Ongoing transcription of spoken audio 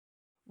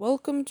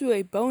Welcome to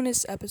a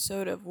bonus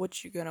episode of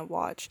What You're Gonna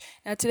Watch.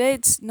 Now today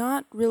it's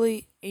not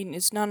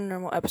a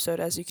normal episode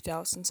as you can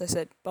tell since I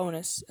said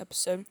bonus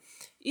episode.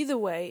 Either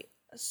way,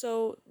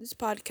 so this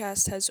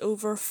podcast has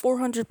over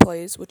 400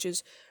 plays, which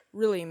is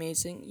really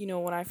amazing.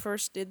 When I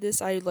first did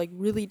this, I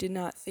really did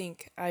not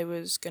think I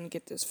was gonna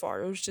get this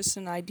far. It was just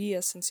an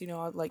idea since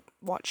I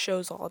watch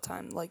shows all the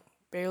time, like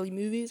barely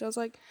movies. I was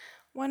like,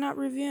 why not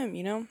review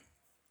them?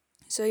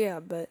 So yeah,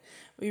 but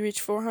we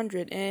reached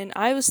 400, and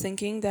I was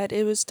thinking that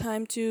it was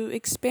time to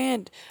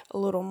expand a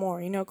little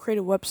more. Create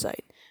a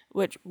website.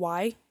 Which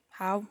why?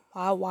 How?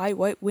 Why?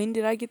 What? When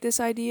did I get this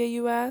idea?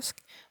 You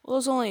ask. Well, it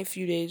was only a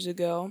few days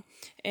ago,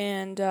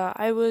 and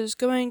I was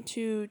going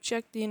to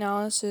check the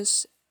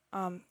analysis,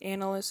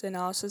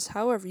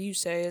 however you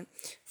say it,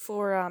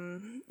 for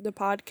the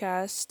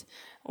podcast.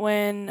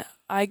 When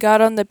I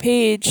got on the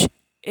page,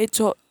 it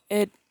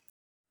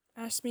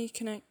asked me to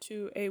connect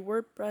to a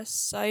WordPress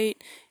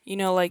site.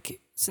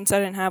 Since I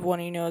didn't have one,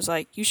 it's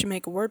like, you should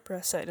make a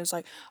WordPress site. And it's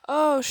like,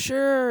 oh,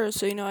 sure.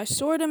 So, I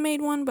sort of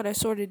made one, but I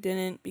sort of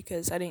didn't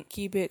because I didn't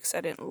keep it because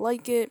I didn't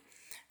like it.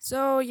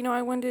 So,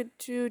 I wanted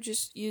to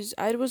just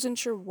I wasn't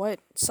sure what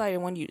site I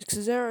wanted to use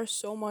because there are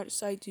so much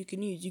sites you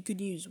can use. You could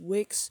use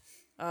Wix.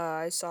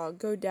 I saw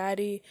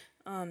GoDaddy.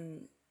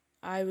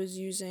 I was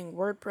using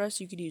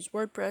WordPress. You could use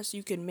WordPress.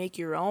 You could make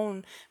your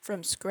own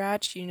from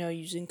scratch,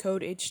 using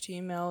code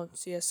HTML,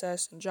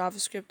 CSS, and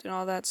JavaScript and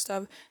all that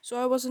stuff. So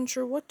I wasn't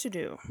sure what to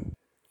do.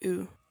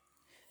 Ooh.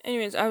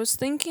 Anyways, I was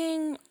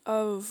thinking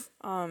of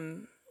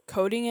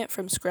coding it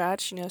from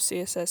scratch,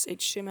 CSS,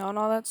 HTML, and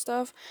all that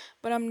stuff,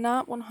 but I'm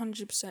not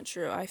 100%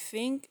 sure. I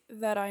think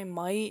that I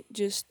might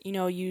just,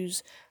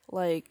 use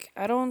I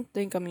don't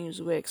think I'm gonna use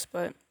Wix,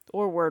 but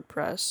or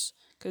WordPress,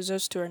 because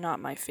those two are not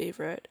my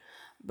favorite.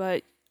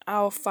 But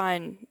I'll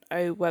find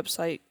a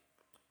website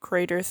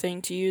creator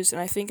thing to use,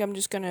 and I think I'm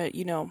just gonna,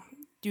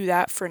 do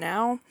that for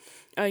now,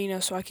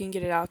 so I can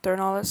get it out there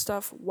and all that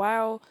stuff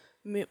while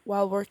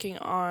working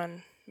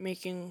on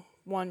making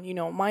one,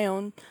 my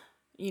own,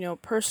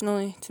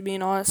 personally to me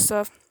and all that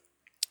stuff.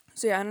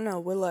 So yeah, I don't know.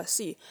 We'll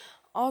see.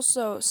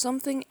 Also,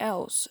 something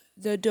else,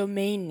 the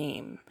domain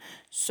name.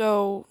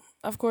 So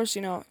of course,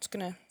 it's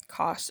gonna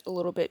cost a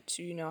little bit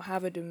to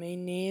have a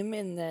domain name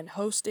and then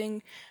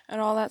hosting and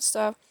all that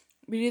stuff.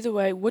 But either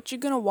way,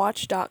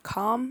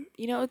 whatyougonnawatch.com,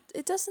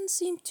 it doesn't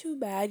seem too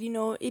bad.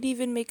 It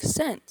even makes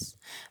sense.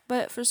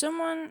 But for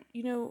someone,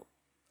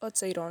 let's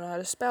say you don't know how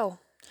to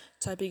spell,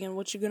 typing in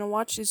what you're gonna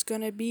watch is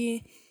gonna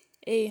be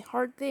a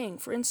hard thing.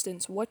 For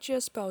instance, what you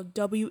spell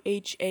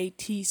WHATCHA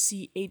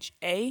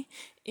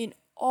in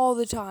all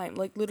the time,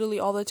 like literally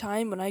all the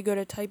time. When I go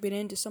to type it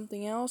into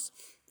something else,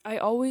 I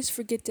always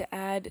forget to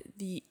add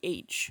the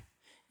H.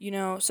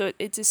 So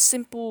it's a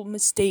simple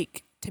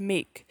mistake to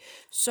make.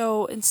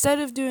 So instead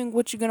of doing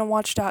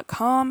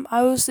whatyougonnawatch.com,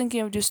 I was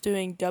thinking of just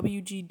doing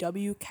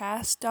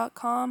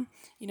wgwcast.com.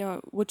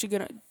 What you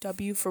gonna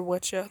W for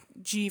what you,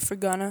 G for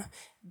gonna,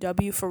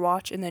 W for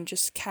watch, and then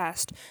just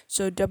cast.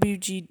 So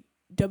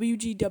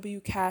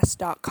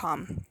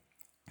wgwcast.com.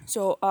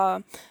 So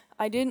I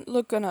didn't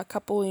look on a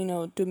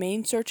couple,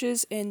 domain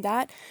searches, and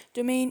that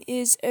domain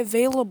is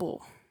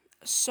available.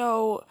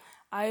 So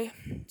I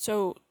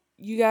so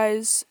you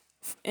guys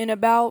in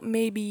about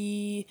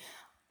maybe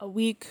a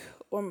week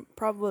or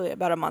probably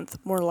about a month,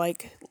 more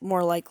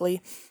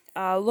likely,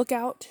 look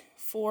out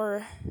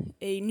for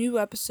a new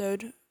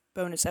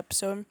bonus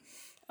episode,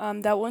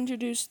 that will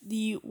introduce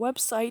the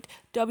website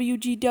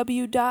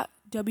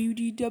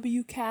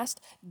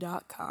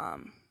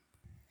www.wgwcast.com.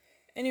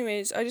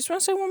 Anyways, I just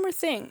want to say one more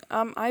thing.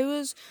 While I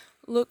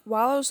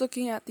was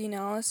looking at the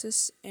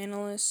analysis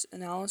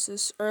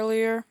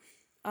earlier,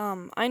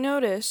 I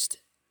noticed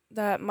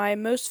that my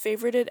most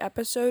favorited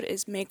episode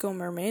is Mako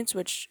Mermaids,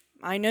 which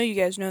I know you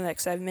guys know that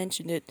because I've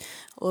mentioned it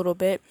a little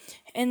bit.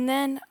 And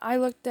then I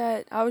was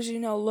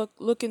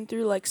looking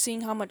through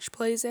seeing how much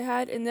plays it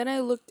had, and then I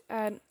looked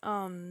at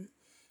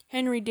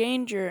Henry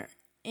Danger,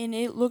 and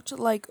it looked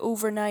like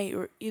overnight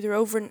or either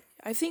over.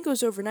 I think it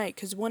was overnight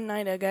because one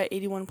night I got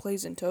 81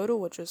 plays in total,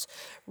 which was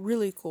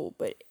really cool.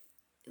 But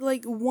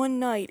one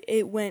night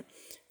it went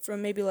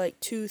from maybe like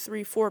 2,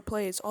 3, 4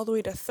 plays all the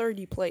way to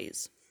 30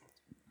 plays.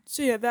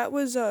 So yeah, that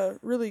was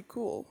really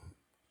cool.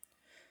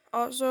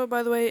 Also,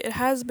 by the way, it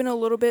has been a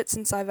little bit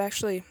since I've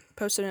actually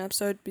posted an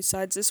episode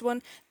besides this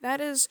one.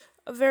 That is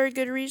a very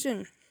good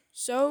reason.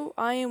 So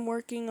I am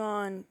working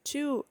on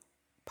two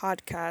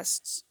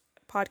podcasts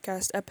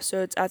podcast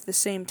episodes at the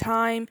same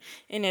time,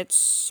 and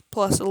it's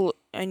plus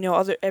I know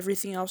other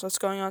everything else that's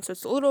going on, so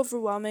it's a little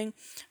overwhelming,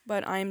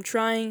 but I'm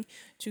trying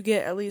to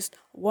get at least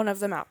one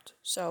of them out.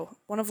 So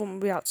one of them will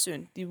be out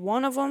soon. The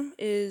one of them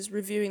is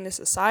reviewing the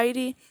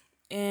society,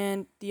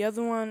 and the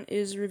other one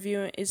is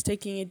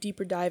taking a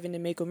deeper dive into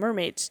Mako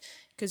Mermaids,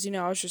 because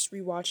I was just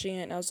rewatching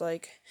it and I was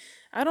like,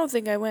 I don't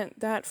think I went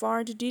that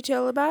far into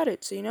detail about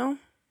it. So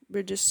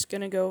we're just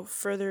gonna go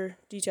further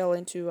detail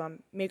into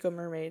Mako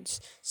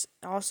Mermaids.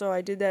 Also,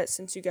 I did that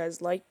since you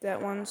guys liked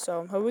that one, so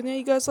I'm hoping that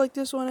you guys like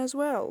this one as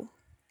well.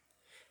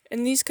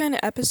 And these kind of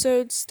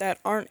episodes that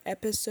aren't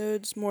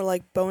episodes, more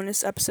like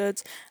bonus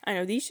episodes, I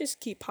know these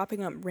just keep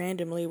popping up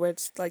randomly where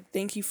it's like,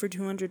 thank you for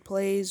 200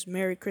 plays,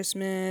 Merry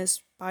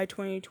Christmas, bye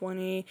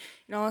 2020,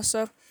 and all that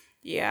stuff.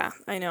 Yeah,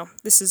 I know.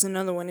 This is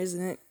another one,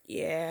 isn't it?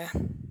 Yeah.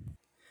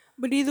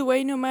 But either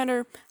way, no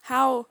matter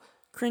how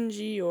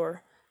cringy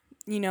or,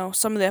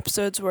 some of the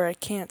episodes where I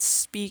can't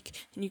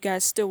speak and you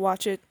guys still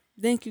watch it,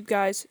 thank you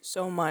guys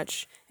so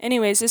much.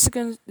 Anyways, this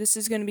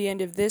is gonna be the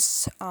end of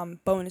this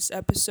bonus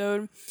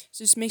episode.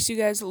 So this makes you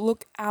guys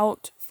look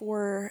out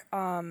for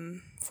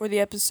the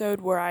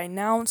episode where I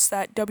announce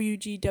that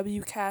wgwcast.com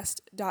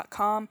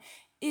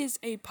is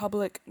a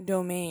public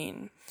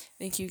domain.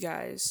 Thank you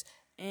guys.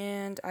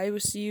 And I will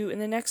see you in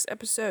the next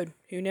episode.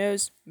 Who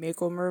knows?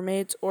 Mako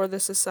Mermaids or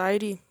the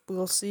Society.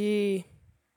 We'll see.